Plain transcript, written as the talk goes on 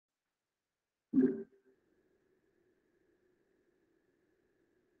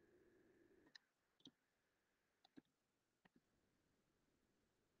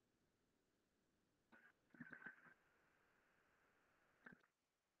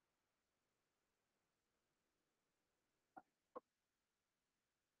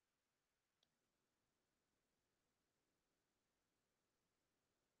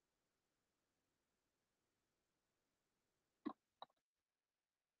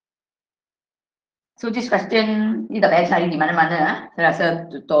So this question ni tak payah cari di mana-mana. Saya rasa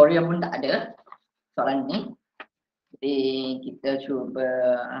tutorial pun tak ada soalan ni. Jadi kita cuba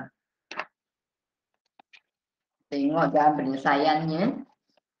tengok jalan penyelesaiannya.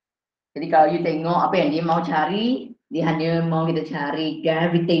 Jadi kalau you tengok apa yang dia mau cari, dia hanya mau kita cari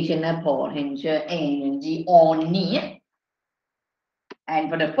gravitational potential energy only. And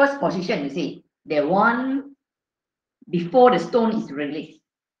for the first position, you see, they want before the stone is released.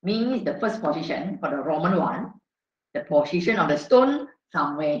 Means the first position for the Roman one, the position of the stone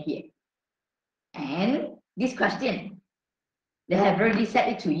somewhere here. And this question, they have already set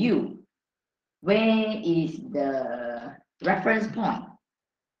it to you. Where is the reference point?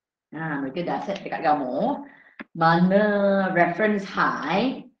 Mereka dah set dekat gambar. Mana reference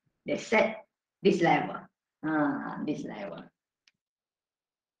high, they set this level. This level.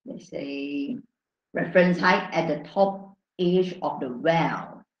 Let's say reference height at the top edge of the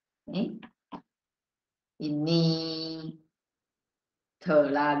well. Okay. Ini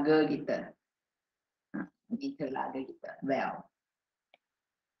telaga kita. Ini telaga kita. Well.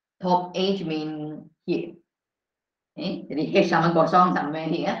 Top edge mean here. Okay. Jadi H sama kosong somewhere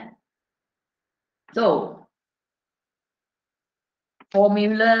here. So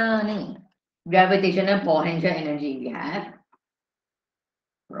formula ni gravitational potential energy we have.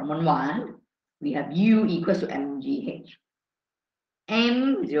 Roman 1, we have U equals to mgh.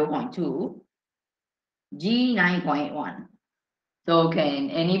 M 0.2, G 9.1. So can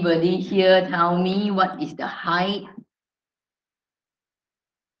anybody here tell me what is the height?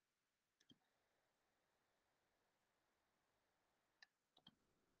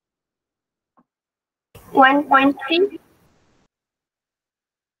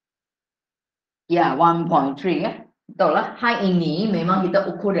 Ya, 1.3 ya. Betul lah. Height ini memang kita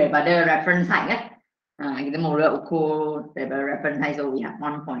ukur daripada reference height kan. Kita mula ukur daripada reference height, so we have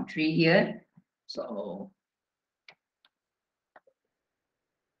 1.3 here. So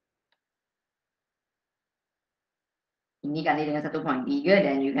ini kali dengan 1.3,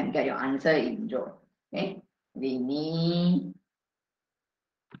 then you can get your answer in joule. Okay. Jadi ini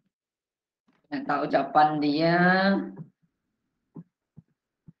yang tahu jawapan dia.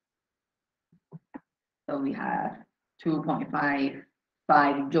 So we have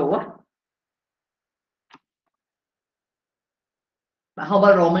 2.55 joule. But how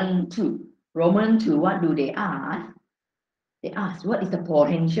about Roman 2? Roman 2, what do they ask? They ask, what is the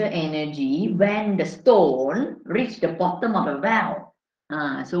potential energy when the stone reach the bottom of the well?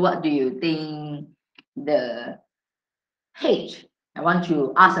 So what do you think the H? I want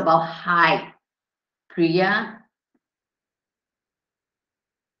to ask about height. Priya?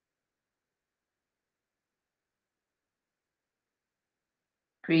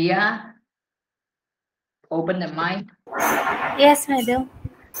 Priya? Open the mic. Yes, madam.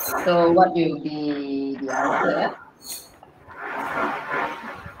 So what will be the answer?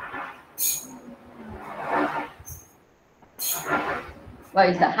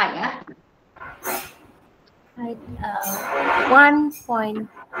 What is the height? Height 1.3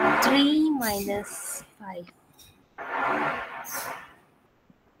 minus 5.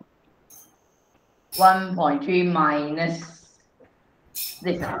 1.3 minus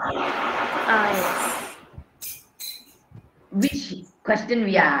this. Yes. Which question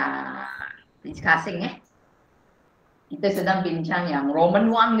we are discussing? Kita sedang bincang yang Roman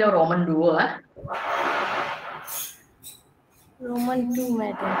 1 ke Roman 2? Roman 2,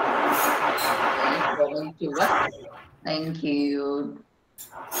 madam. Roman 2. Thank you.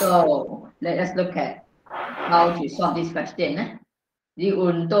 So let us look at how to solve this question. Jadi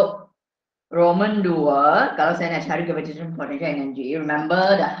untuk Roman 2, kalau saya nak cari gravitational potential energy,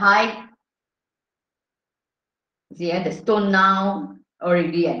 remember the height. See, the stone now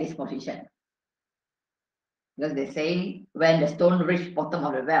already at this position. Because they say when the stone reach bottom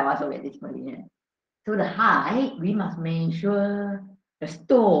of the well, also at this position. So the height, we must measure the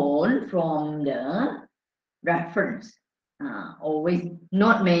stone from the reference. Always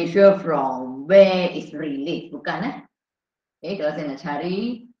not measure from where it's released, bukan? Okay, kalau saya nak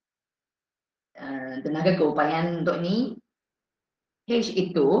cari tenaga keupayaan untuk ni, H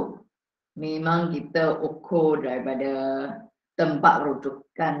itu memang kita ukur daripada tempat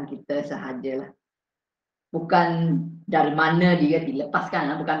rujukan kita sahajalah. Bukan dari mana dia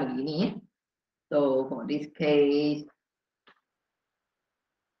dilepaskan, bukan begini. So for this case,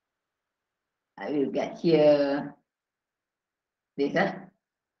 I will get here this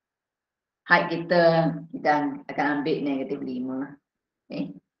height kita akan ambil negatif 5.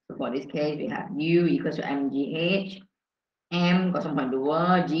 Okay. So for this case, we have U equals to mgh, M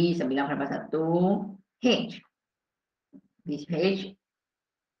 0.2, G 9.1, H. This H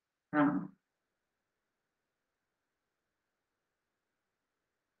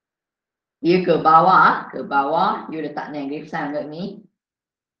Dia ke bawah, you letak negative sign kat ni.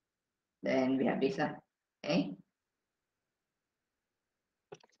 Then we have this lah. Okay.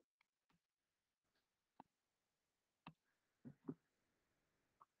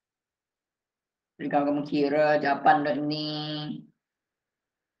 Jadi kalau kamu kira jawapan dot ni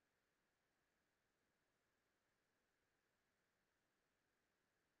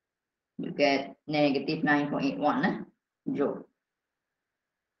you get negative 9.81 lah. Joule.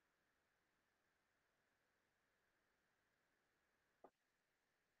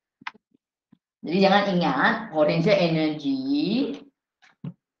 Jadi jangan ingat potential energy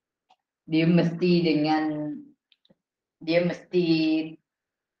dia mesti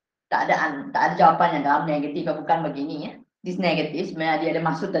tak ada jawapan yang dalam negatif atau bukan begini ya. This negative sebenarnya dia ada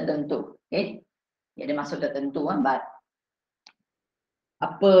maksud tertentu. Okay? Dia ada maksud tertentu kan, but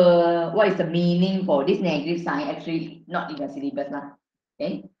what is the meaning for this negative sign actually not in the syllabus lah.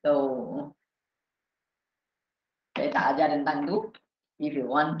 Okay? So saya tak ajar tentang tu. If you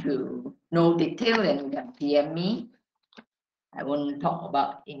want to know detail then you can PM me. I won't talk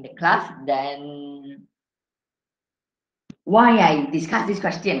about in the class. Then why I discuss this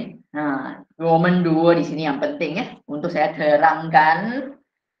question? Roman 2 di sini yang penting ya untuk saya terangkan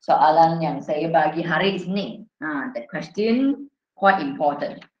soalan yang saya bagi hari ini. That question quite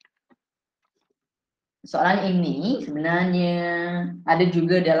important. Soalan ini sebenarnya ada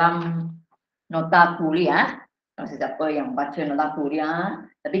juga dalam nota kuliah. Kalau siapa yang baca nota kuliah,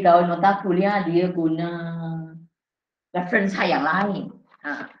 tapi kalau nota kuliah dia guna reference yang lain.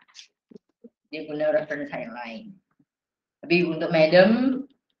 Dia guna reference yang lain. Tapi untuk madam,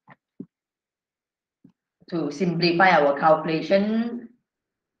 to simplify our calculation,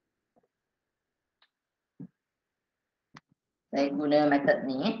 saya guna method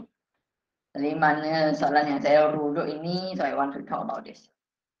ni. Dari mana soalan yang saya rujuk ini, so I want to talk about this.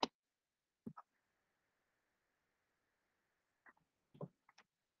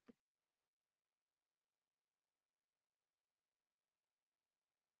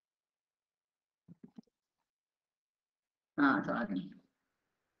 Soalan ni.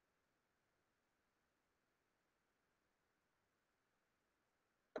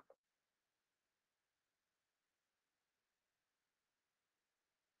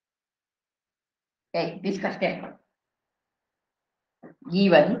 Okay, this question.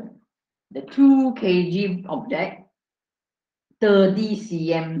 Given the 2 kg object 30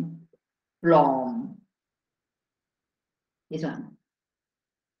 cm from this one,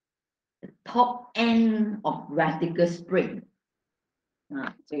 the top end of vertical spring.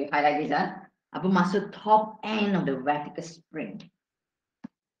 So you highlight this. Apa maksud top end of the vertical spring?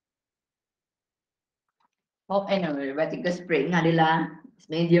 Top end of the vertical spring adalah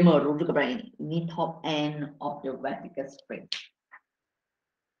sebenarnya dia merujuk kepada ini. Ini top end of the vertical spring.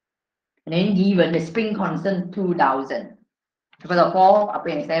 And then given the spring constant 2000. First of all, apa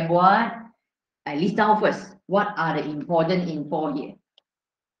yang saya buat? I list down first. What are the important info here?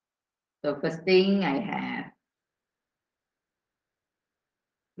 So first thing I have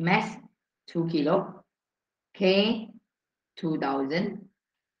mass 2 kilo, K 2000,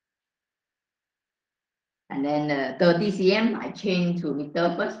 and then 30 cm I change to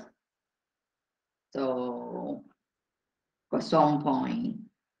meter first. So 0.3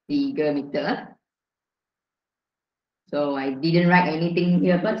 meter. So I didn't write anything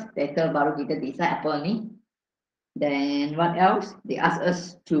here first. Later baru kita decide apa ni. Then what else? They ask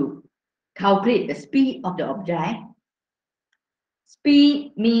us to calculate the speed of the object.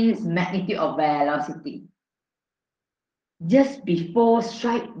 Speed means magnitude of velocity. Just before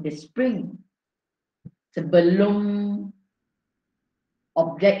strike the spring. Sebelum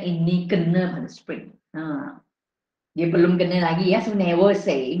objek ini kena pada spring. Dia belum kena lagi ya. So never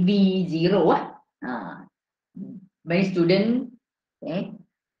say V0 Many students, okay,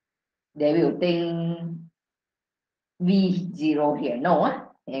 they will think V0 here. No,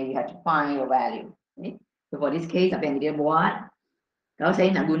 okay, we have to find your value. Okay. So for this case, apa yang dia buat? Kalau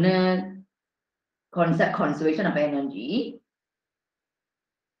saya nak guna konsep conservation of energy,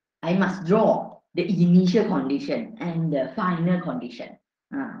 I must draw the initial condition and the final condition.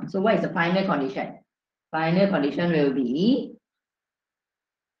 So what is the final condition? Final condition will be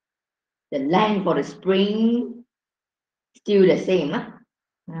the length for the spring still the same.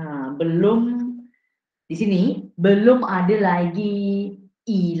 Belum di sini belum ada lagi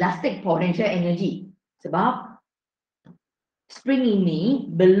elastic potential energy sebab spring ini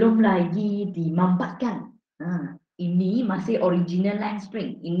belum lagi dimampatkan. Ini masih original length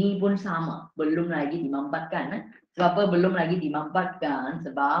spring. Ini pun sama, belum lagi dimampatkan. Sebab apa belum lagi dimampatkan?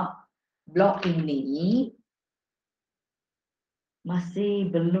 Sebab blok ini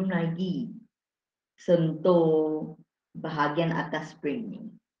masih belum lagi sentuh bahagian atas spring ni.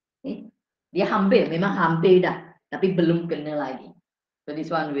 Okay. Dia memang hampir dah, tapi belum kena lagi. So this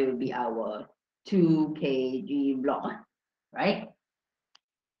one will be our 2 kg block, right?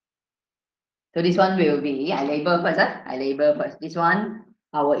 So this one will be, I label first. I label first. This one,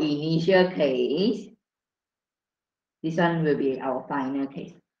 our initial case. This one will be our final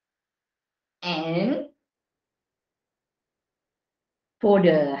case. And for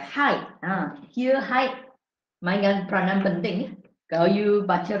the height, here height, mainkan peranan penting. Kalau you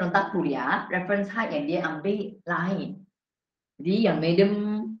baca nota kuliah, reference height yang dia ambil lain. Jadi yang madam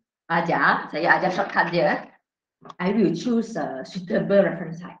ajar, saya ajar shortcut dia. I will choose a suitable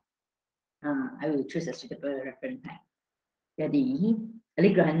reference height. I will choose a suitable reference height. Jadi,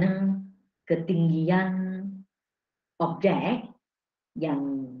 oleh kerana ketinggian objek yang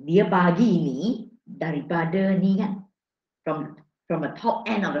dia bagi ni daripada ni kan, from the top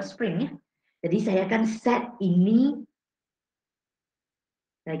end of the spring. Jadi saya akan set ini,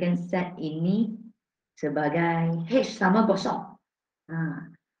 sebagai H sama kosong.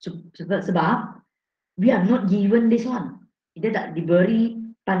 Sebab we are not given this one. Kita tak diberi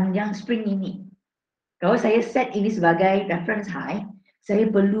panjang spring ini. Kalau saya set ini sebagai reference height, saya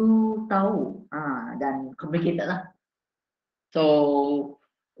perlu tahu dan complicated lah. So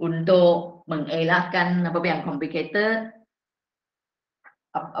untuk mengelakkan apa yang complicated,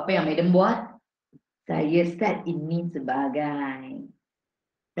 apa yang madam buat, saya set ini sebagai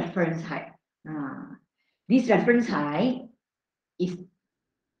reference height. This reference height is,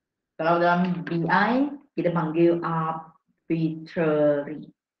 kalau dalam BI kita panggil arbitrary.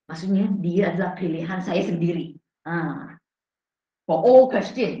 Maksudnya dia adalah pilihan saya sendiri. For all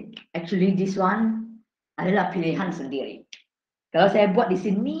question, actually this one adalah pilihan sendiri. Kalau saya buat di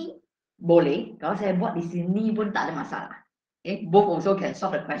sini boleh, kalau saya buat di sini pun tak ada masalah. Okay, both also can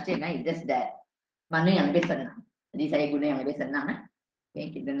solve the question. It's just that mana yang lebih senang. Jadi saya guna yang lebih senang.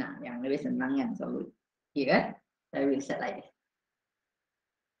 Okay, kita nak yang lebih senang kan. So here, I will set like this.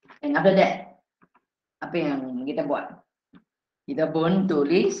 And after that, apa yang kita buat? Kita pun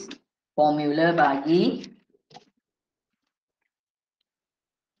tulis formula bagi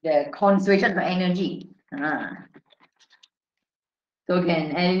the conservation of energy. So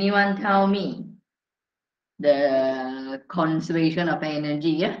can anyone tell me the conservation of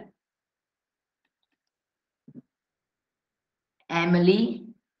energy?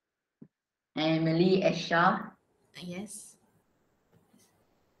 Emily, Esha. Yes.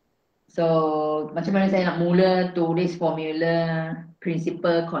 So macam mana saya nak mula tulis formula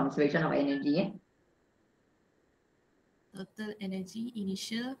principle conservation of energy? Total energy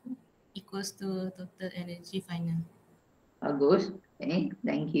initial equals to total energy final. Bagus. Okay,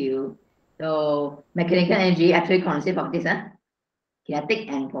 thank you. So mechanical energy actually consists of this,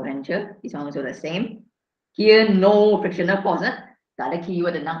 kinetic and potential. This one also the same. Here no frictional force, tak ada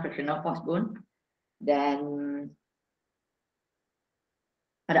keyword tentang frictional force pun. Then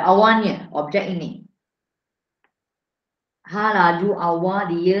ada awannya, objek ini. Laju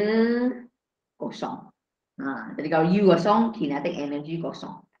awan dia kosong. Jadi kalau U kosong, kinetic energy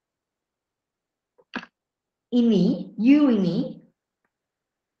kosong. Ini, U ini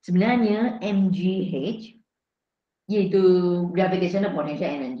sebenarnya mgh, yaitu gravitational potential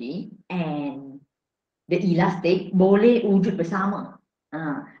energy, and the elastic boleh wujud bersama.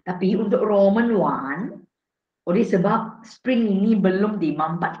 Tapi untuk Roman 1, oleh sebab spring ini belum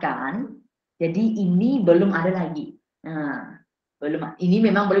dimampatkan, jadi ini belum ada lagi. Belum. Ini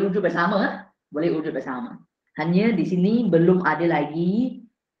memang boleh wujud bersama, boleh wujud bersama. Hanya di sini belum ada lagi,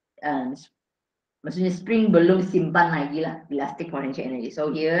 maksudnya spring belum simpan lagi lah elastic potential energy. So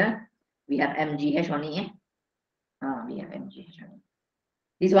here we have mgh only. We have mgh only.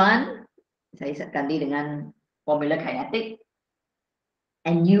 This one saya ganti dengan formula kinetic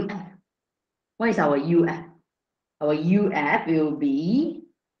and UF. What is our UF? Our UF will be,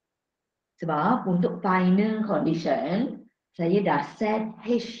 sebab untuk final condition saya dah set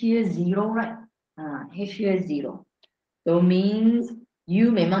H here 0, right? H here 0. So means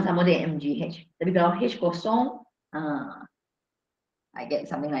U memang sama dengan mgh. Tapi kalau H kosong, I get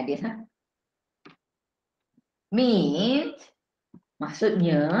something like this. Means,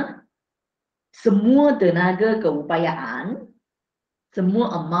 maksudnya semua tenaga keupayaan,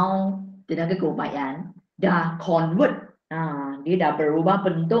 semua amount tenaga keupayaan dah convert, dia dah berubah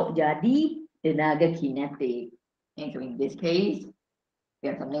bentuk jadi tenaga kinetik. Okay, so in this case,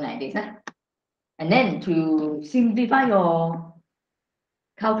 we have something like this. And then to simplify your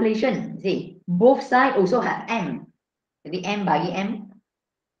calculation, see, both sides also have M. Jadi M bagi M,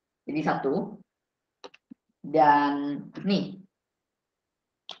 jadi 1. Dan ni,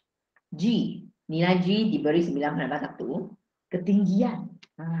 G, Nilai G diberi 9,1. Ketinggian.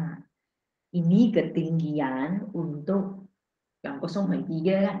 Ini ketinggian untuk yang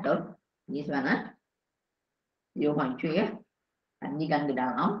 0,3 kan, betul? Ini mana? 0,3 ya. Tandingkan ke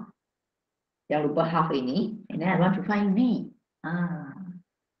dalam. Jangan lupa half ini. And then I want to find V.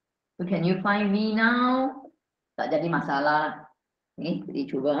 So can you find V now? Tak jadi masalah. Ni, jadi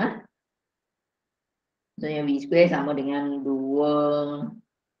cuba. So yang V square sama dengan 2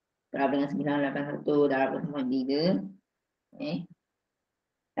 darab dengan 981 darab 0,3. Okay.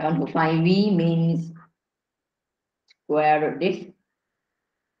 I want to find V means square root this.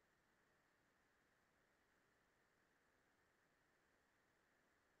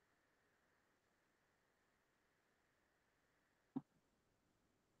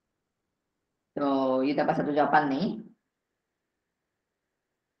 So, you dapat satu jawapan ni.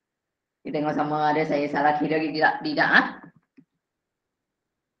 Kita tengok sama ada saya salah kira ke tidak.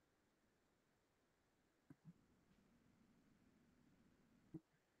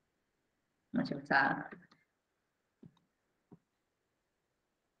 Macam salah.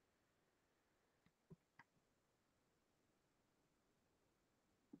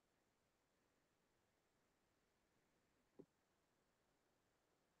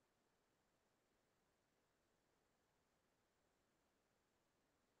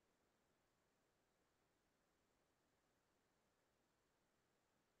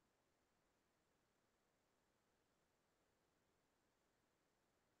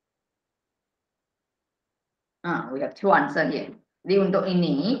 We have two answer here. Jadi untuk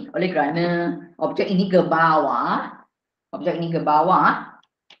ini, oleh kerana objek ini ke bawah, objek ini ke bawah,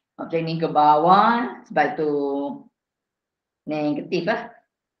 sebab itu negatif lah.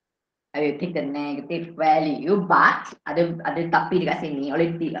 I will take the negative value, but ada tapi dekat sini,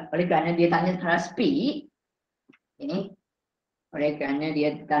 oleh kerana dia tanya pasal speed, ini, oleh kerana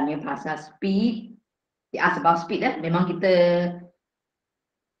dia tanya pasal speed, dia ask about speed lah, memang kita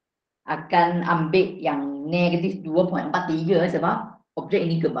akan ambil yang negatif 2.43 sebab objek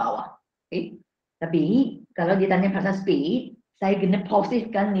ini ke bawah. Okay. Tapi kalau dia tanya pasal speed, saya kena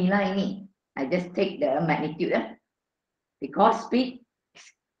positifkan nilai ini. I just take the magnitude because speed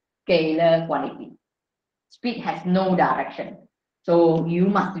scalar quantity. Speed has no direction. So you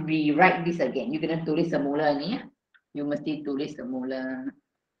must rewrite this again. You kena tulis semula ni. You mesti tulis semula.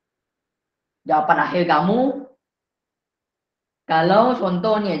 Jawapan akhir kamu. Kalau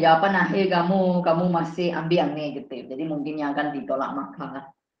contohnya jawapan akhir kamu masih ambil yang negatif, jadi mungkin yang akan ditolak markah.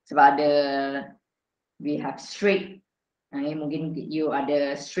 Sebab ada we have straight, mungkin you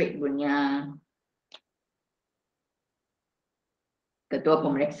ada straight punya ketua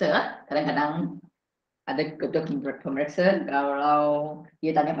pemeriksa. Kadang-kadang ada ketua pemeriksa kalau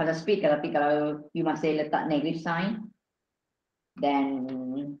dia tanya pasal speed, tapi kalau you masih letak negative sign, then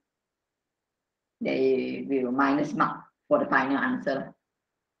they will minus mark for the final answer.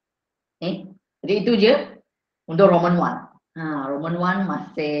 Okay. Jadi itu je untuk Roman 1. Roman 1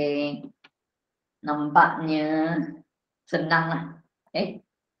 masih nampaknya senang lah. Okay.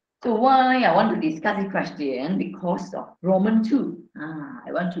 So why I want to discuss this question? Because of Roman 2.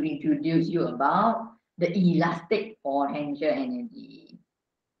 I want to introduce you about the elastic potential energy.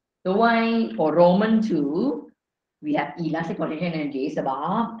 So why for Roman 2 we have elastic potential energy?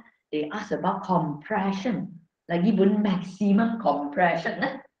 Sebab they ask about compression. Lagi pun maximum compression.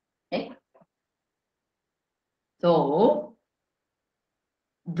 Okay. So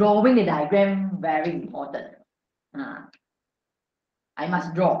drawing the diagram very important. I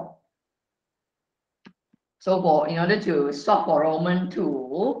must draw. So in order to solve for Roman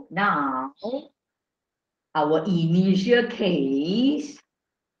 2, now our initial case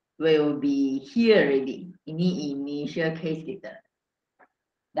will be here already. Ini initial case kita.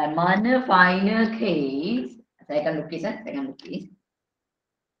 Dan mana final case? Saya akan lukis.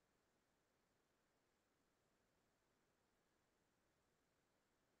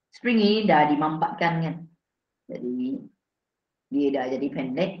 Spring ini dah dimampatkan kan. Jadi dia dah jadi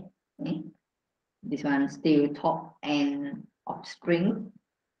pendek. This one still top end of spring.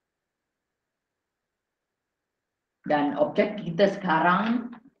 Dan objek kita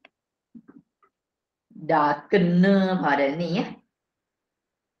sekarang dah kena pada ni ya.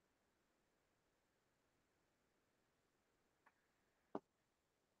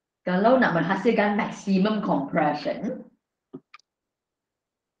 Kalau nak menghasilkan maximum compression,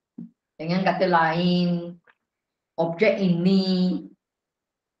 dengan kata lain, objek ini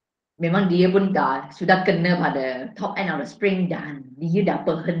memang dia pun sudah kena pada top end of the spring dan dia dah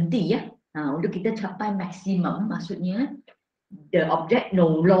berhenti ya. Untuk kita capai maksimum, maksudnya the object no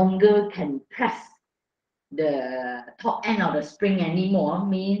longer can press the top end of the spring anymore,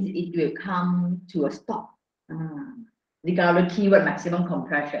 means it will come to a stop. Jadi kalau the keyword maximum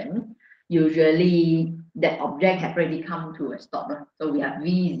compression, usually that object has already come to a stop. So we have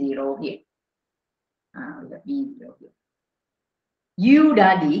V0 here. We have V0 here. U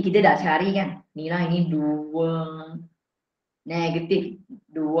tadi kita dah cari kan, nilai ini 2 negatif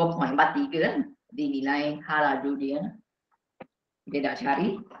 2.43. Jadi nilai H laju dia kita dah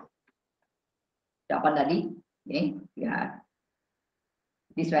cari. Jawapan tadi, okay, we have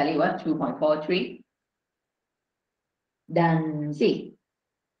this value was 2.43. Then see,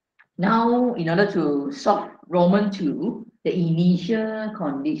 now in order to solve Roman 2, the initial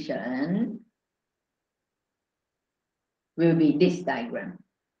condition will be this diagram.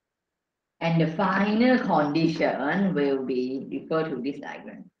 And the final condition will be referred to this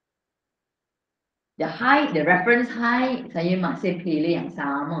diagram. The height, the reference height, saya masih pilih yang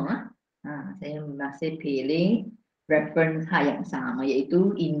sama. Saya masih pilih reference height yang sama,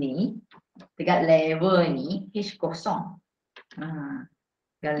 iaitu ini. Dekat level ini H kosong.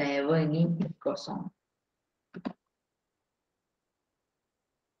 Dekat level ini H kosong.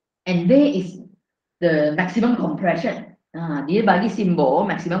 And there is the maximum compression. Dia bagi simbol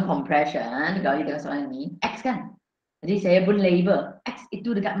maximum compression. Kalau kita soal ini X kan. Jadi saya pun label X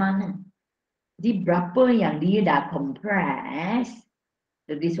itu dekat mana. Jadi berapa yang dia dah compress.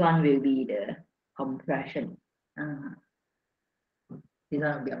 So this one will be the compression. This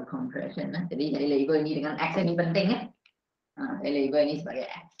one will be our compression. Jadi saya label ini dengan X ini penting ya. Saya label ini sebagai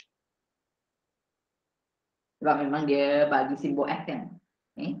X. Sebab memang dia bagi simbol X kan.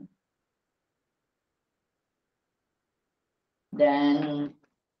 Okay. Then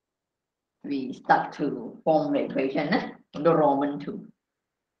we start to form the equation untuk Roman 2.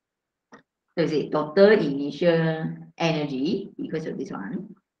 So see, total initial energy equals to this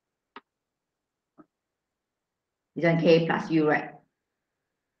one. This one K plus U, right?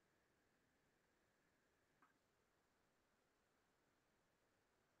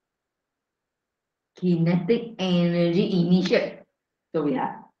 Kinetic energy initial. So we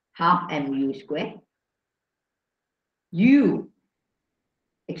have half mu squared. U.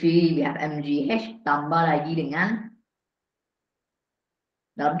 Actually, we have mgh tambah lagi dengan,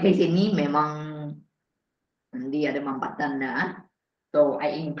 dalam case ini memang nanti ada mampatan dah. So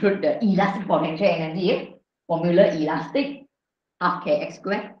I include the elastic potential energy. Formula elastic half kx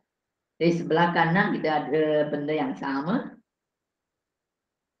squared. Dari sebelah kanan kita ada benda yang sama.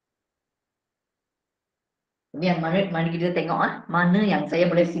 Ini yang mana kita tengok mana yang saya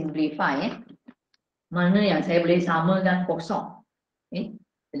boleh simplify mana yang saya boleh samakan kosong. Okay.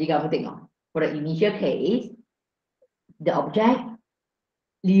 Jadi kamu tengok, for the initial case, the object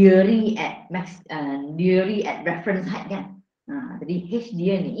leery at reference height kan. Jadi H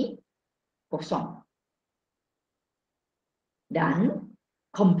dia ni kosong. Dan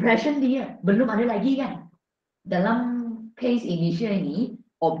compression dia belum ada lagi kan. Dalam case initial ini,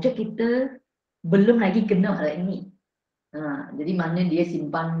 objek kita belum lagi kena hal ini. Jadi mana dia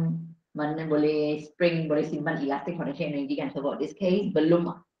simpan, mana boleh spring, boleh simpan elastic potential energy kan. So for this case, belum,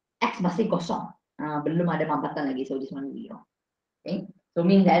 X masih kosong. Belum ada mampatan lagi, so this one 0. Okay. So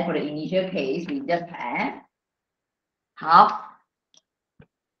means that for the initial case, we just have half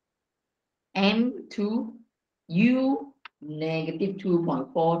m2 u negative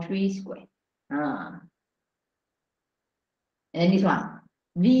 2.43 squared. And then this one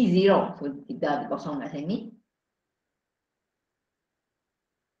V0, so kita ada kosong kat sini.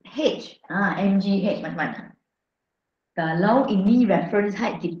 H, mgh macam mana? Kalau ini reference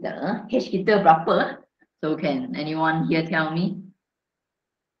height kita, H kita berapa? So can anyone here tell me?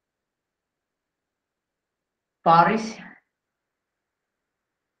 Faris?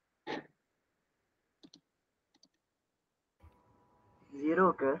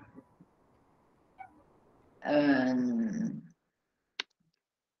 Zero ke?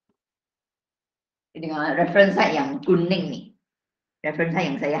 Dengan reference height yang kuning ni. Reference height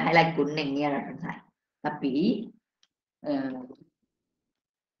yang saya highlight kuning ni reference height. Tapi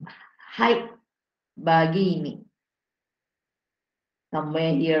height bagi ini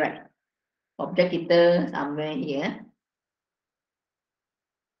somewhere here, right? Objek kita somewhere here.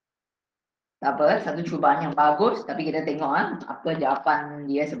 Tak apa, satu cubaan yang bagus, tapi kita tengok apa jawapan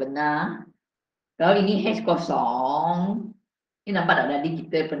dia sebenar. Kalau ini H kosong, ini nampak tak tadi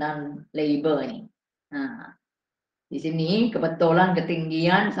kita pernah label ni. Di sini kebetulan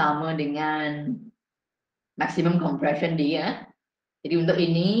ketinggian sama dengan maximum compression dia. Jadi untuk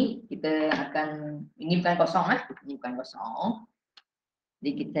ini kita akan, ini bukan kosong ini bukan kosong.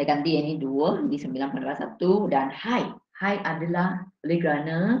 Jadi kita ganti ini 2, jadi 9.1 dan height. Height adalah oleh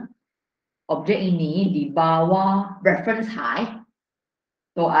kerana objek ini di bawah reference height,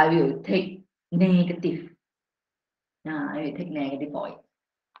 so I will take negative. Nah, I will take negative for it.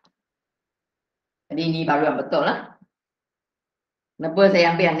 Jadi ini baru yang betul lah. Kenapa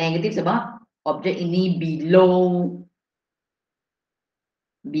saya ambil yang negatif? Sebab objek ini below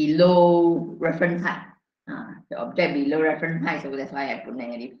reference height. The object below reference height, so that's why I put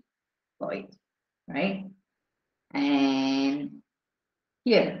negative for it, right? And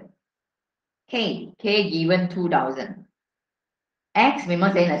here, K given 2000. X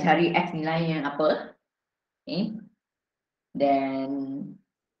memang saya nak cari X nilainya apa. Okay. Then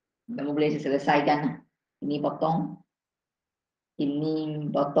kamu boleh selesaikan. Ini potong. Ini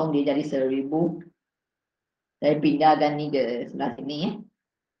potong dia jadi 1000. Saya pindahkan ni ke sebelah sini ya.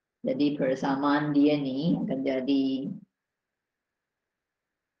 Jadi persamaan dia ni akan jadi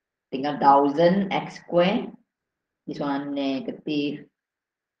tinggal 1000 X square. This one negative.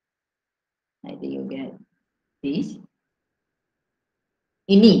 I think you get this.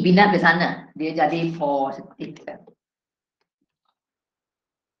 Ini pindah ke sana, dia jadi positif.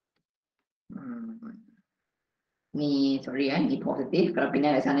 Ni sorry ini positif. Kalau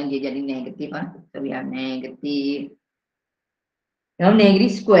pindah ke sana dia jadi negatif So we have negative. Kalau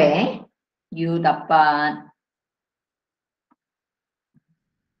negative square, you dapat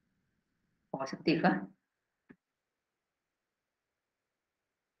positif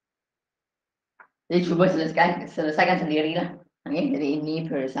Jadi cuba selesaikan sendirilah. Okay, jadi ini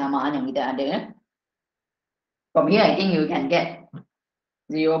persamaan yang kita ada. From here, I think you can get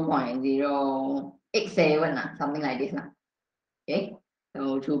 0.087 something like this Okay,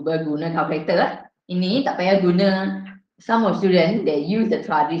 so cuba guna calculator Ini tak payah guna. Some of students they use the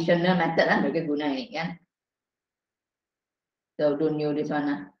traditional method mereka guna ini kan. So don't use this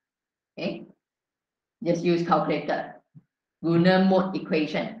one Okay, just use calculator. Guna mode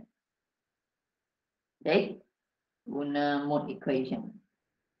equation. Okay, guna mode equation.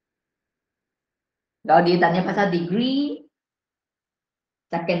 Kalau dia tanya pasal degree,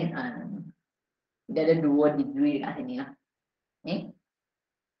 second dia ada 2 degree kat sini Okay.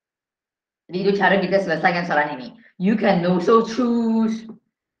 Jadi itu cara kita selesaikan soalan ini. You can also choose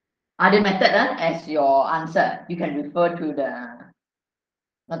other method as your answer. You can refer to the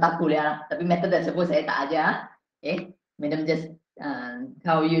nota kuliah tapi method tersebut saya tak ajar. Okay, Madam just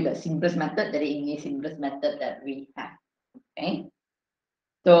tell you the simplest method. Jadi ini simplest method that we have. Okay.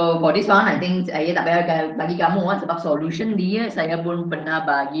 So for this one, I think saya tak payah bagi kamu sebab solution dia saya pun pernah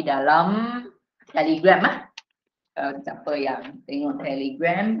bagi dalam Telegram siapa yang tengok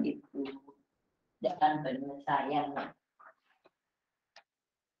Telegram itu jangan penyelesaian.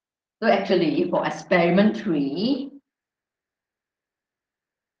 So actually for experiment 3,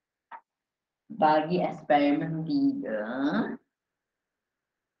 bagi eksperimen 3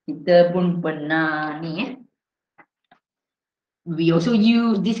 kita pun pernah ni we also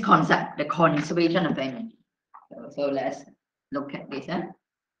use this concept, the conservation of energy. So let's look at this.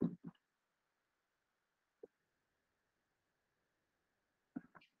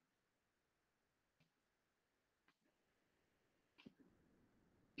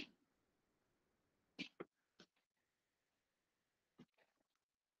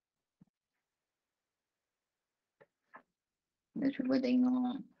 Kita cuba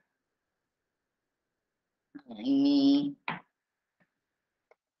tengok. Ini.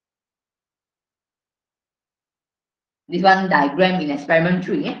 This one diagram in experiment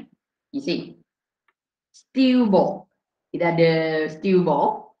 3. You see. Steel ball. Kita ada steel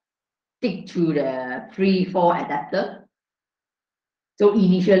ball. Stick to the 3-4 adapter. So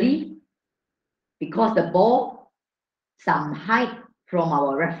initially, because the ball, some height from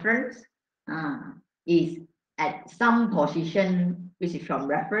our reference is at some position which is from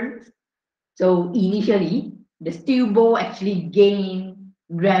reference. So initially, the steel ball actually gain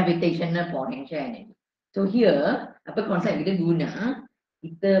gravitational potential energy. So here, apa konsep kita guna?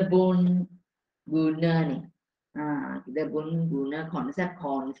 Kita pun guna ni. Kita pun guna konsep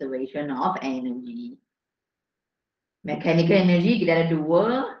conservation of energy. Mechanical energy kita ada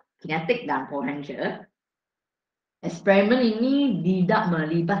 2, kinetic dan potential. Eksperimen ini tidak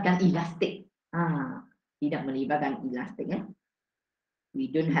melibatkan elastik. Tidak melibatkan elastik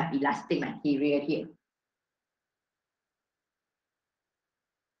We don't have elastic material here.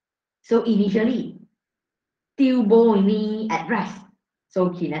 So initially, steel ball ini at rest.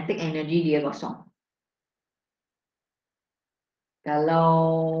 So kinetic energy dia kosong.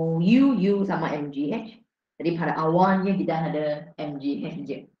 Kalau U sama mgh, jadi pada awalnya kita ada mgh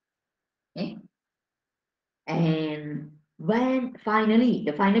je. Okay? And when finally,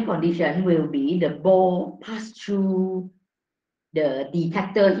 the final condition will be the ball pass through the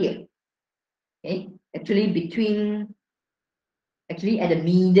detector here. Okay, actually at the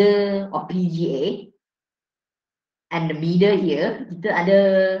middle of PGA and the middle here, kita ada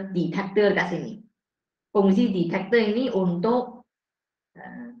detector kat sini. Fungsi detector ini untuk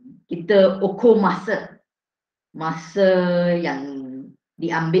kita ukur masa yang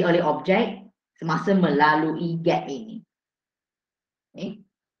diambil oleh objek semasa melalui gap ini. Okay.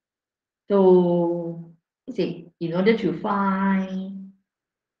 So, you see, in order to find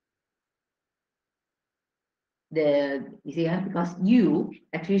because U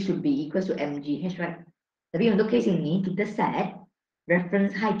actually should be equal to mgh, right? Tapi untuk case ini kita set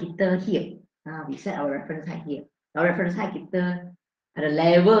reference height kita here. We set our reference height here. Our reference height kita pada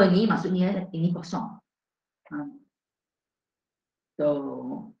level ni maksudnya ini kosong. So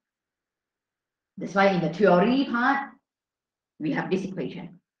that's why in the theory part we have this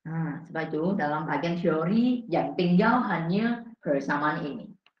equation. Sebab itu dalam bahagian teori yang tinggal hanya persamaan ini.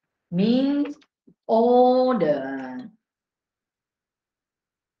 Means all the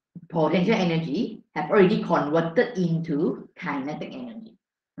potential energy have already converted into kinetic energy.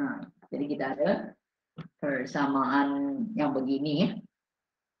 Jadi kita ada persamaan yang begini ya.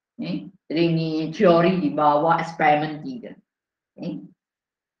 Okay. Jadi ini teori di bawah eksperimen 3. Okay.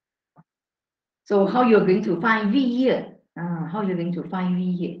 So how you're going to find V here? How you're going to find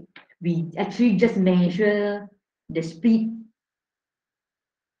V here? We actually just measure the speed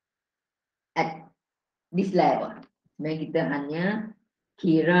at this level. Sebenarnya kita hanya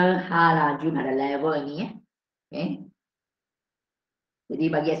kira laju pada level ini ya. Okay. Jadi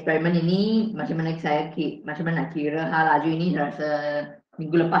bagi eksperimen ini macam mana nak kira laju ini rasa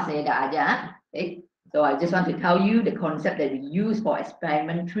minggu lepas saya dah ajar. Okay. So I just want to tell you the concept that we use for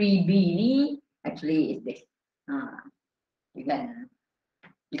experiment 3B ini actually is this. You can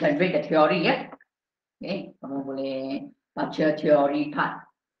read the theory ya. Okay. Kamu boleh baca theory part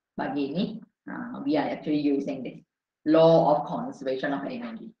bagi ini. We are actually using this law of conservation of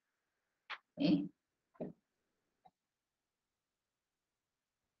energy. Okay.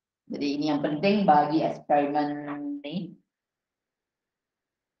 Jadi ini yang penting bagi eksperimen ni.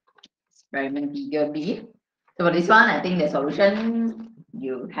 Eksperimen 3B. So for this one, I think the solution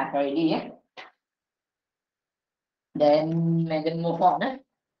you have already, yeah. Then move on.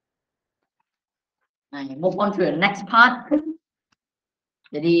 Move on to the next part.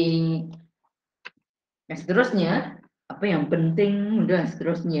 Jadi yang seterusnya, apa yang penting dan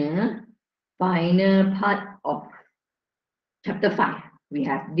seterusnya, final part of chapter 5, we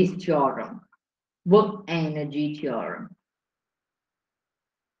have this theorem, work energy theorem.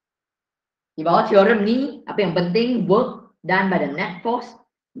 Di bawah theorem ni, apa yang penting, work done by the net force,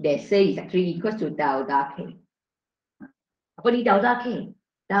 they say is actually equals to delta K. Apa ni delta K?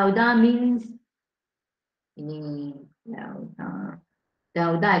 Delta means ini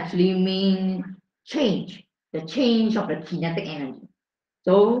delta actually means change, the change of the kinetic energy.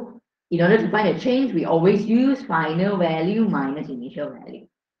 So in order to find the change, we always use final value minus initial value.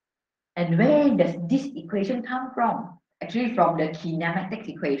 And where does this equation come from? Actually from the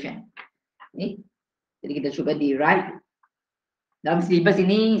kinematics equation. Okay. Jadi kita cuba derive. Dalam syllabus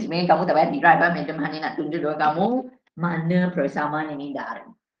ini sebenarnya kamu tak payah derive, macam hanya nak tunjuk kepada kamu mana persamaan ini dari.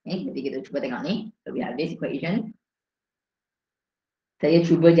 Okay. Jadi kita cuba tengok ni. So we have this equation. Saya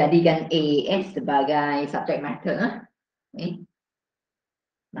cuba jadikan AS sebagai subject matter. Okay.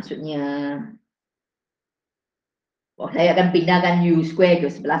 Maksudnya saya akan pindahkan U square ke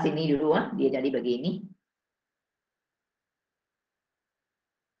sebelah sini dulu. Dia jadi begini.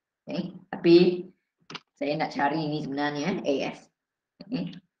 Okay. Tapi saya nak cari ini sebenarnya AS.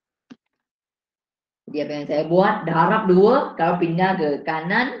 Okay. Jadi apa yang saya buat, darab 2, kalau pindah ke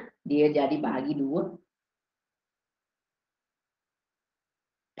kanan, dia jadi bahagi 2.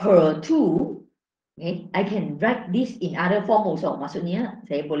 Per 2, okay, I can write this in other form also. Maksudnya,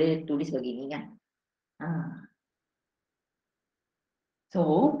 saya boleh tulis begini kan.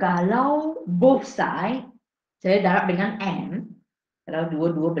 So, kalau both side, saya darab dengan M. Kalau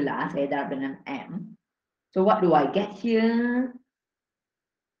dua-dua belah, saya darab dengan M. So, what do I get here?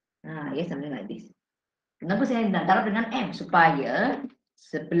 Yes, something like this. Kenapa saya nak darab dengan M? Supaya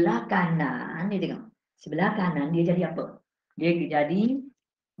sebelah kanan, ni tengok. Sebelah kanan dia jadi apa? Dia jadi,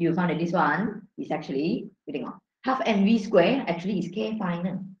 you found that this one is actually, you tengok. Half mv square actually is K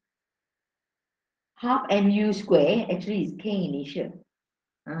final. Half mu square actually is K initial.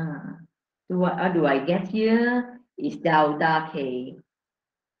 So what do I get here? Is delta K.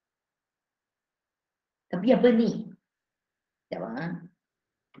 Tapi apa ni? Sekejap.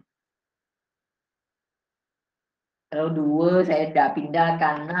 Kalau 2 saya dah pindah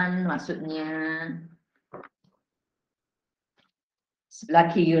kanan, maksudnya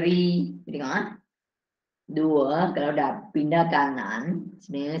sebelah kiri, tengok 2, kalau dah pindah kanan,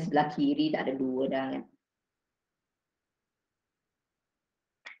 sebenarnya sebelah kiri tak ada 2 dah kan.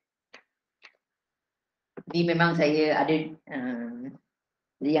 Jadi memang saya ada,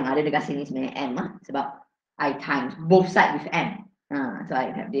 jadi yang ada dekat sini sebenarnya M lah, sebab I times both side with M. So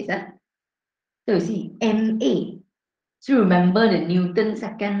I have this. So see, MA. So remember the Newton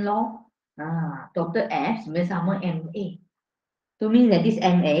second law? Total F sebenarnya sama MA. So means that this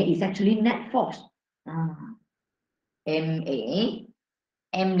MA is actually net force. MA,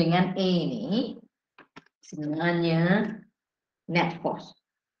 M dengan A ni sebenarnya net force.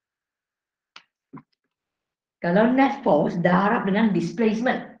 Kalau net force darab dengan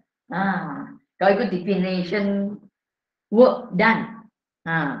displacement. Kalau ikut definition work done.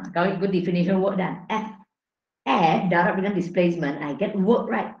 Kalau ikut definition work done, F darab dengan displacement, I get work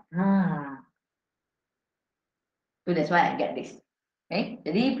right. So that's why I get this. Okay,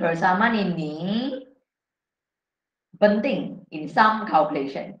 jadi persamaan ini penting in some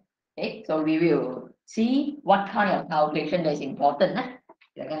calculation. Okay, so we will see what kind of calculation that is important.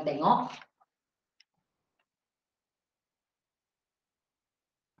 Kita akan tengok.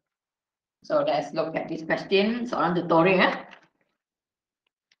 So let's look at this question. Soalan tutorial.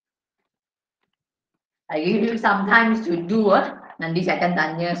 I give you some time to do. Nanti saya akan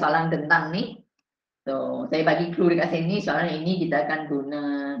tanya soalan tentang ni. So saya bagi clue dekat sini. Soalan ini kita akan guna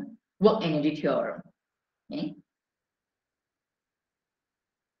work energy theorem. Okay.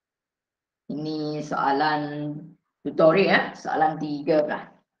 Ini soalan tutorial. Soalan 3 lah.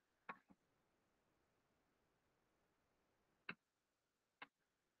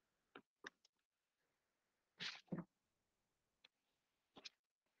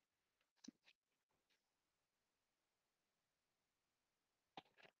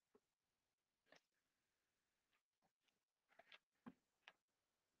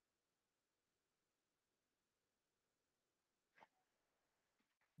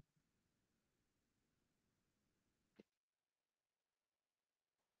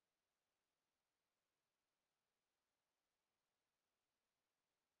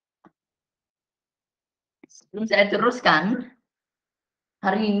 Sebelum saya teruskan,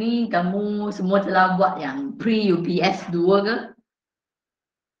 hari ini kamu semua telah buat yang pre-UPS 2 ke?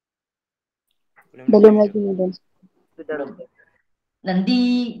 Belum lagi, Madam. Belum. Nanti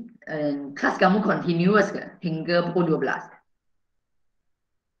kelas kamu continuous ke hingga pukul 12?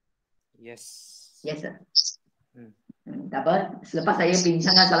 Yes. Yes, sir. Tak apa, selepas saya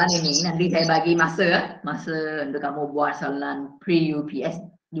bincangkan soalan ini, nanti saya bagi masa untuk kamu buat soalan pre-UPS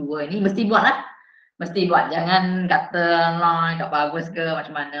 2 ini. Mesti buat lah. Mesti buat, jangan kata lah tak bagus ke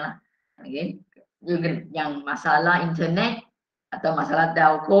macam mana lah. Okay. Yang masalah internet atau masalah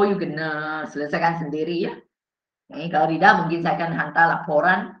telco, you kena selesaikan sendiri ya. Okay. Kalau tidak, mungkin saya akan hantar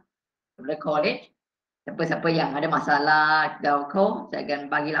laporan kepada college. Siapa-siapa yang ada masalah telco, saya akan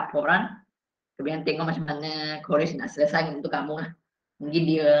bagi laporan. Kemudian tengok macam mana college nak selesai untuk kamu lah. Mungkin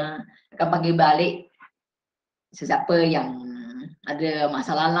dia akan panggil balik sesiapa yang ada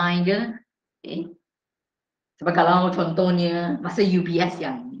masalah lain je. Okay. Sebab kalau contohnya masa UPS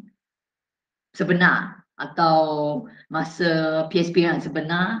yang sebenar atau masa PSP yang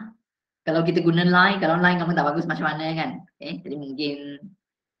sebenar, kalau kita guna line, kalau line kamu tak bagus macam mana kan. Okay. Jadi mungkin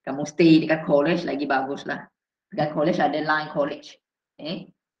kamu stay dekat college lagi bagus lah. Dekat college ada line college. Okay.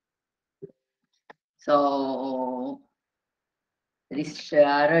 So, jadi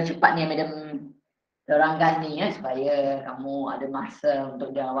secara cepatnya Madam terangkan ni ya, supaya kamu ada masa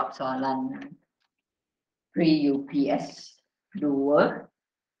untuk jawab soalan pre-UPS 2.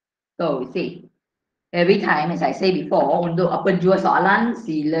 So, see, every time as I say before, untuk apa jua soalan,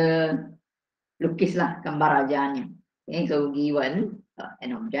 sila lukislah gambar rajanya. Okay, so given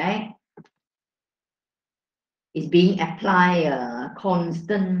an object is being applied a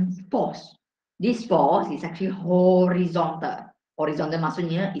constant force. This force is actually horizontal. Horizontal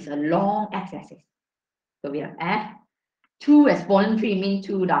maksudnya is along x-axis. So we have F, 2 exponent 3 means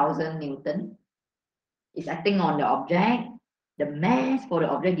 2000 Newton. Is acting on the object. The mass for the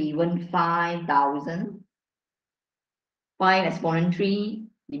object given 5,000. 5 exponent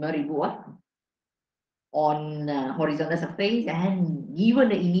 3, 5,000 on horizontal surface, and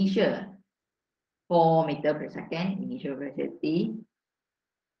given the initial 4 meter per second, initial velocity.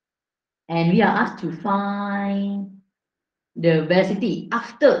 And we are asked to find the velocity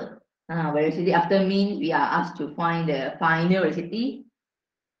after. Velocity after means we are asked to find the final velocity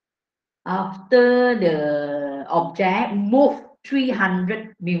after the object move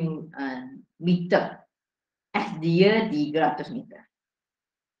 300 meter as dia 300 meter.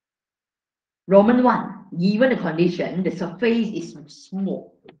 Roman 1, given the condition, the surface is smooth.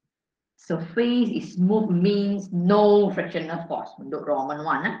 surface is smooth means no frictional force. Untuk Roman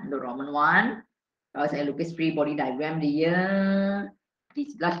 1, untuk Roman 1. Kalau saya lukis free body diagram dia, di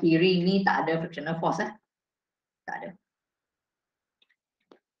sebelah kiri ini tak ada frictional force. Tak ada.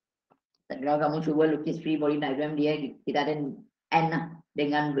 Dan kalau kamu cuba lukis free body diagram dia, kita ada N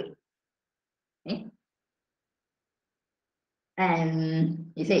dengan weight. Okay? And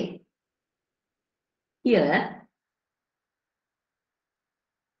you see, here,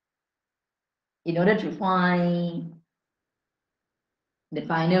 in order to find the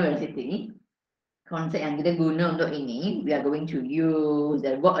final velocity, konsep yang kita guna untuk ini, we are going to use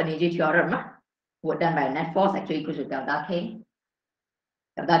the work energy theorem. Work done by net force actually equals to delta K.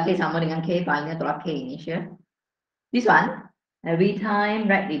 Delta K sama dengan K final tolak K initial. This one, every time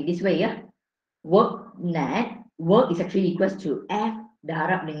write it this way, work net, work is actually equals to F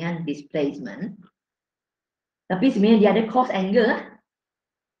darab dengan displacement. Tapi sebenarnya dia ada cos angle.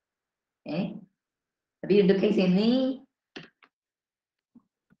 Okay. Tapi untuk case ini,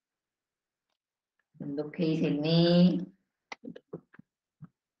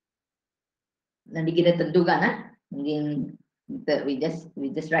 nanti kita tentukan mungkin we just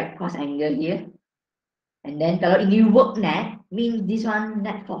write cos angle here, and then kalau ini work net means this one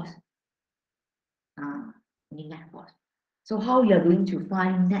net force. Ini net force. So how you are going to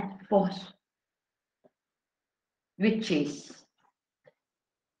find net force, which is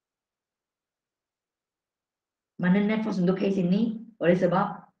mana net force untuk case ini? Oleh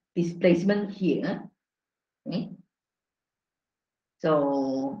sebab displacement here. Okay.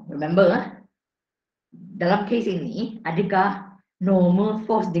 So remember, dalam case ini, adakah normal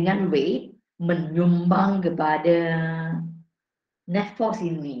force dengan weight menyumbang kepada net force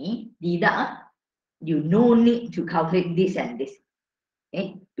ini? Tidak. You no need to calculate this and this.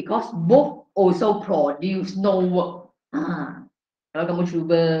 Okay? Because both also produce no work. Kalau kamu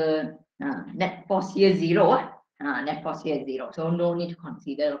cuba net force here 0, net force here 0. So no need to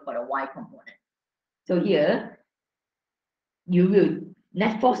consider for the y component. So here, you will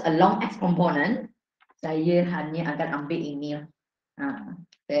net force along x component. Saya hanya akan ambil ini.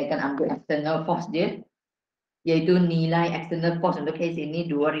 Saya akan ambil external force dia, yaitu nilai external force untuk case ini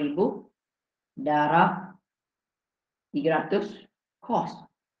 2000 darab 300 cos.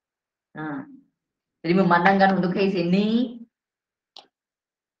 Jadi memandangkan untuk case ini,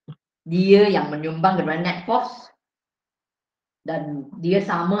 dia yang menyumbang kepada net force dan dia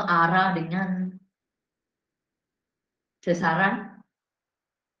sama arah dengan sasaran.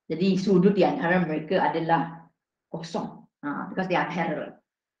 Jadi sudut di antara mereka adalah kosong, because they are parallel.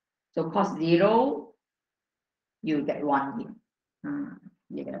 So cos 0, you get 1 here.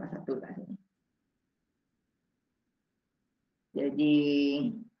 Dia kena dapat 1 kat sini. Jadi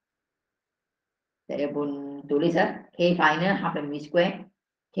saya pun tulis K final half mu square,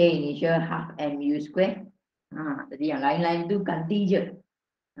 K initial half mu square. Jadi yang lain-lain tu ganti je.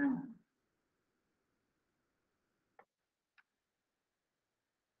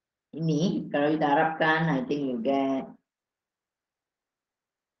 Ini kalau kita harapkan, I think you get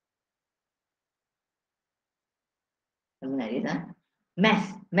something like this.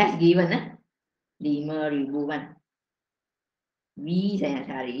 Mass given 5,000 kan. V saya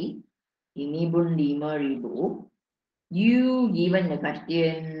nak cari. Ini pun 5,000. You given the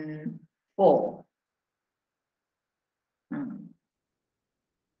question 4.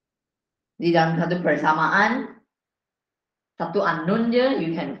 Di dalam satu persamaan, satu unknown je,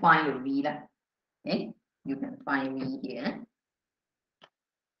 you can find the V lah. Okay, you can find V here.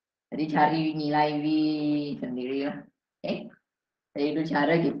 Jadi cari nilai V sendiri lah. Okay, jadi itu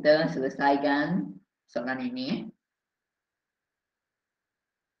cara kita selesaikan soalan ini.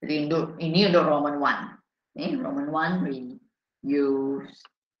 Jadi ini untuk Roman 1. Okay, Roman 1 we use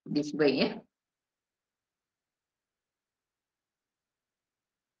this way.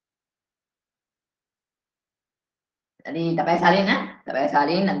 Jadi tak payah salin, tak payah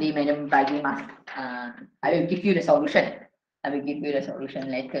salin. Nanti madam bagi mas. I will give you the solution. I will give you the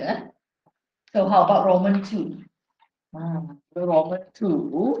solution later. So how about Roman 2? Roman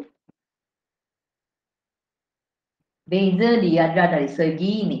 2. Beza dia ada dari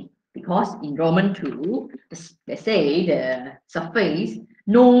segi ini. Because in Roman 2, they say the surface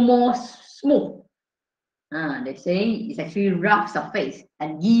no more smooth. They say it's actually rough surface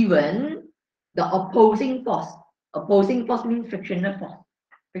and given the opposing force. Opposing force means frictional force.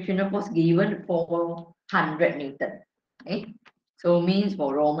 Frictional force given 400 Newton. Okay, so means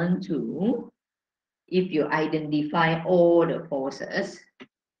for Roman 2, if you identify all the forces,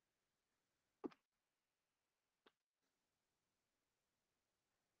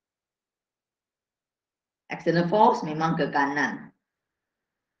 external force memang ke kanan.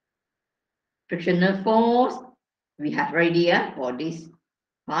 frictional force we have already for this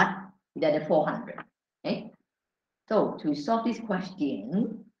part, dia ada 400. Okay, so to solve this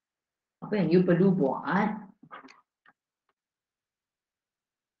question, apa yang you perlu buat,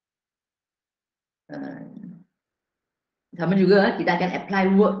 sama juga kita akan apply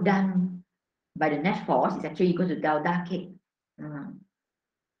work done by the net force is actually equal to delta K.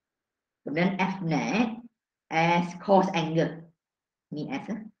 Kemudian F net as cos angle. Ni S.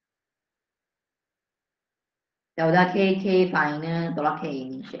 Delta K, K final, tolak K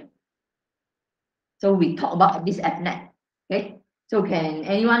initial. So we talk about this F net. Okay. So can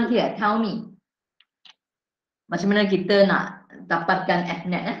anyone here tell me macam mana kita nak dapatkan F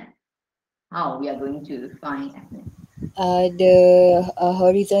net? How we are going to find F net? The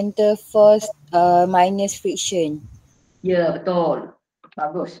horizontal force minus friction. Ya, betul.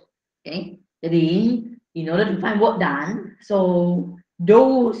 Bagus. Okay. Jadi, in order to find work done, so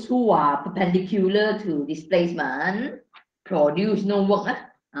those who are perpendicular to displacement produce no work.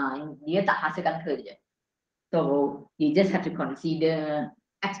 Dia tak hasilkan kerja. So, you just have to consider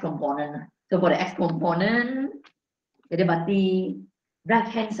X component. So, for the X component, jadi berarti right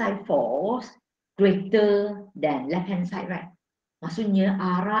hand side force greater than left hand side, right? Maksudnya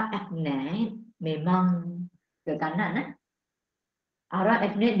arah F net memang ke kanan. Arah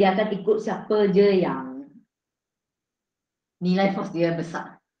F net dia akan ikut siapa je yang nilai force dia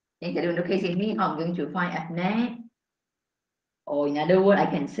besar. Okay, jadi untuk case ini, I'm going to find F net. Or in other words, I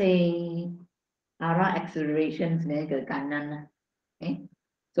can say arah acceleration sebenarnya ke kanan. Okay.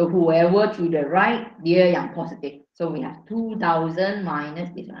 So whoever to the right, dia yang positif. So we have 2000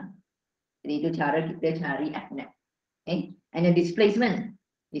 minus this one. Jadi itu cara kita cari F net. Okay. And the displacement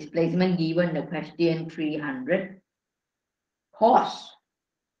given the question 300 cos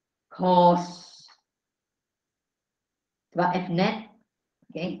sebab F net,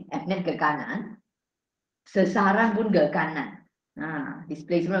 okay, F net ke kanan, sasaran pun ke kanan.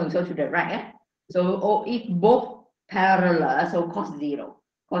 Displacement also to the right. So if both parallel, so cos 0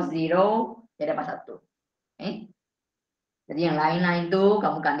 dia dapat 1. Okay. Jadi yang lain-lain tu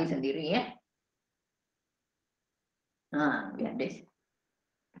kamu ganti sendiri ya. We have this.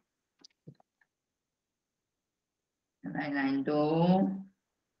 Yang lain-lain tu,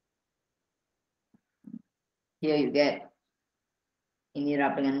 here you get ini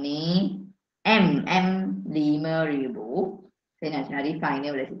rap dengan ni M 5,000. Saya nak cari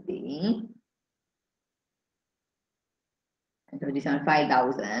final velocity. So this one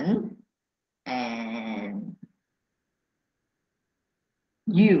 5,000 and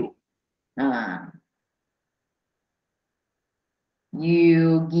U.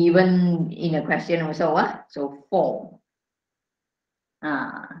 You given in a question also so 4.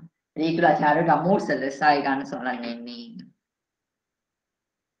 Jadi itulah cara kamu selesaikan soalan ini.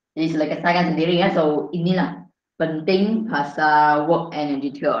 Jadi selesaikan sendiri ya. So inilah penting pasal work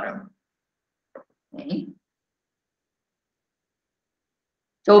energy theorem. Okay.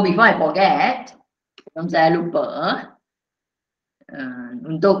 So before I forget, sebelum saya lupa,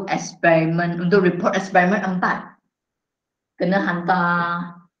 untuk report eksperimen 4 kena hantar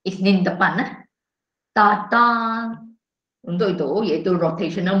Isnin depan data untuk itu iaitu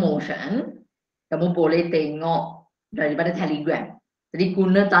rotational motion. Kamu boleh tengok daripada Telegram. Jadi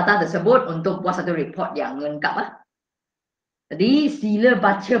guna data tersebut untuk buat satu report yang lengkap Jadi sila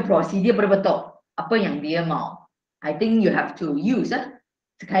baca prosedur betul-betul apa yang dia mau. I think you have to use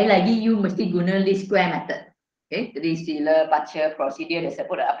sekali lagi you mesti guna least square method. Okay, jadi sila baca prosedur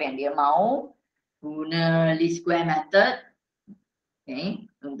tersebut apa yang dia mau, guna least square method. Okay,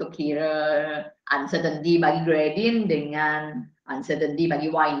 untuk kira uncertainty bagi gradient dengan uncertainty bagi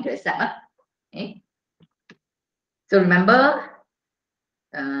y-intercept. Okay. So remember,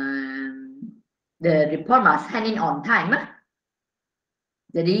 the report must hand in on time.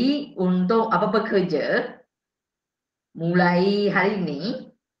 Jadi untuk apa-apa kerja mulai hari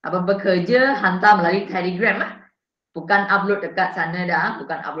ini, apa-apa kerja hantar melalui Telegram bukan upload dekat sana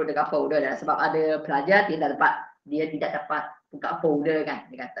bukan upload dekat folder sebab ada pelajar dia tidak dapat buka folder kan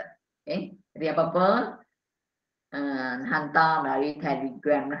dia kata. Okay. Jadi apa-apa hantar melalui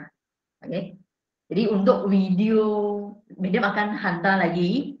Telegram Okay. Jadi untuk video, medium akan hantar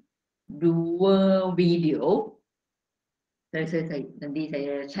lagi 2 video. Nanti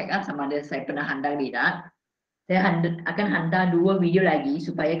saya check sama ada saya pernah hantar tidak. Saya akan hantar 2 video lagi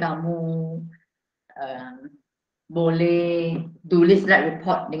supaya kamu boleh tulis that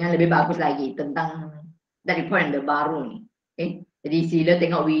report dengan lebih bagus lagi tentang that report yang terbaru ni. Okay. Jadi sila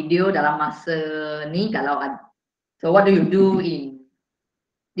tengok video dalam masa ni kalau so what do you do in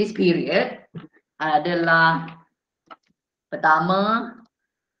this period adalah pertama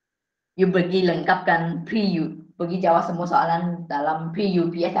you pergi lengkapkan pre-U, pergi jawab semua soalan dalam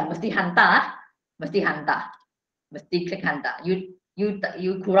pre-UPS dan mesti hantar, mesti klik hantar.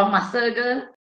 You kurang masa ke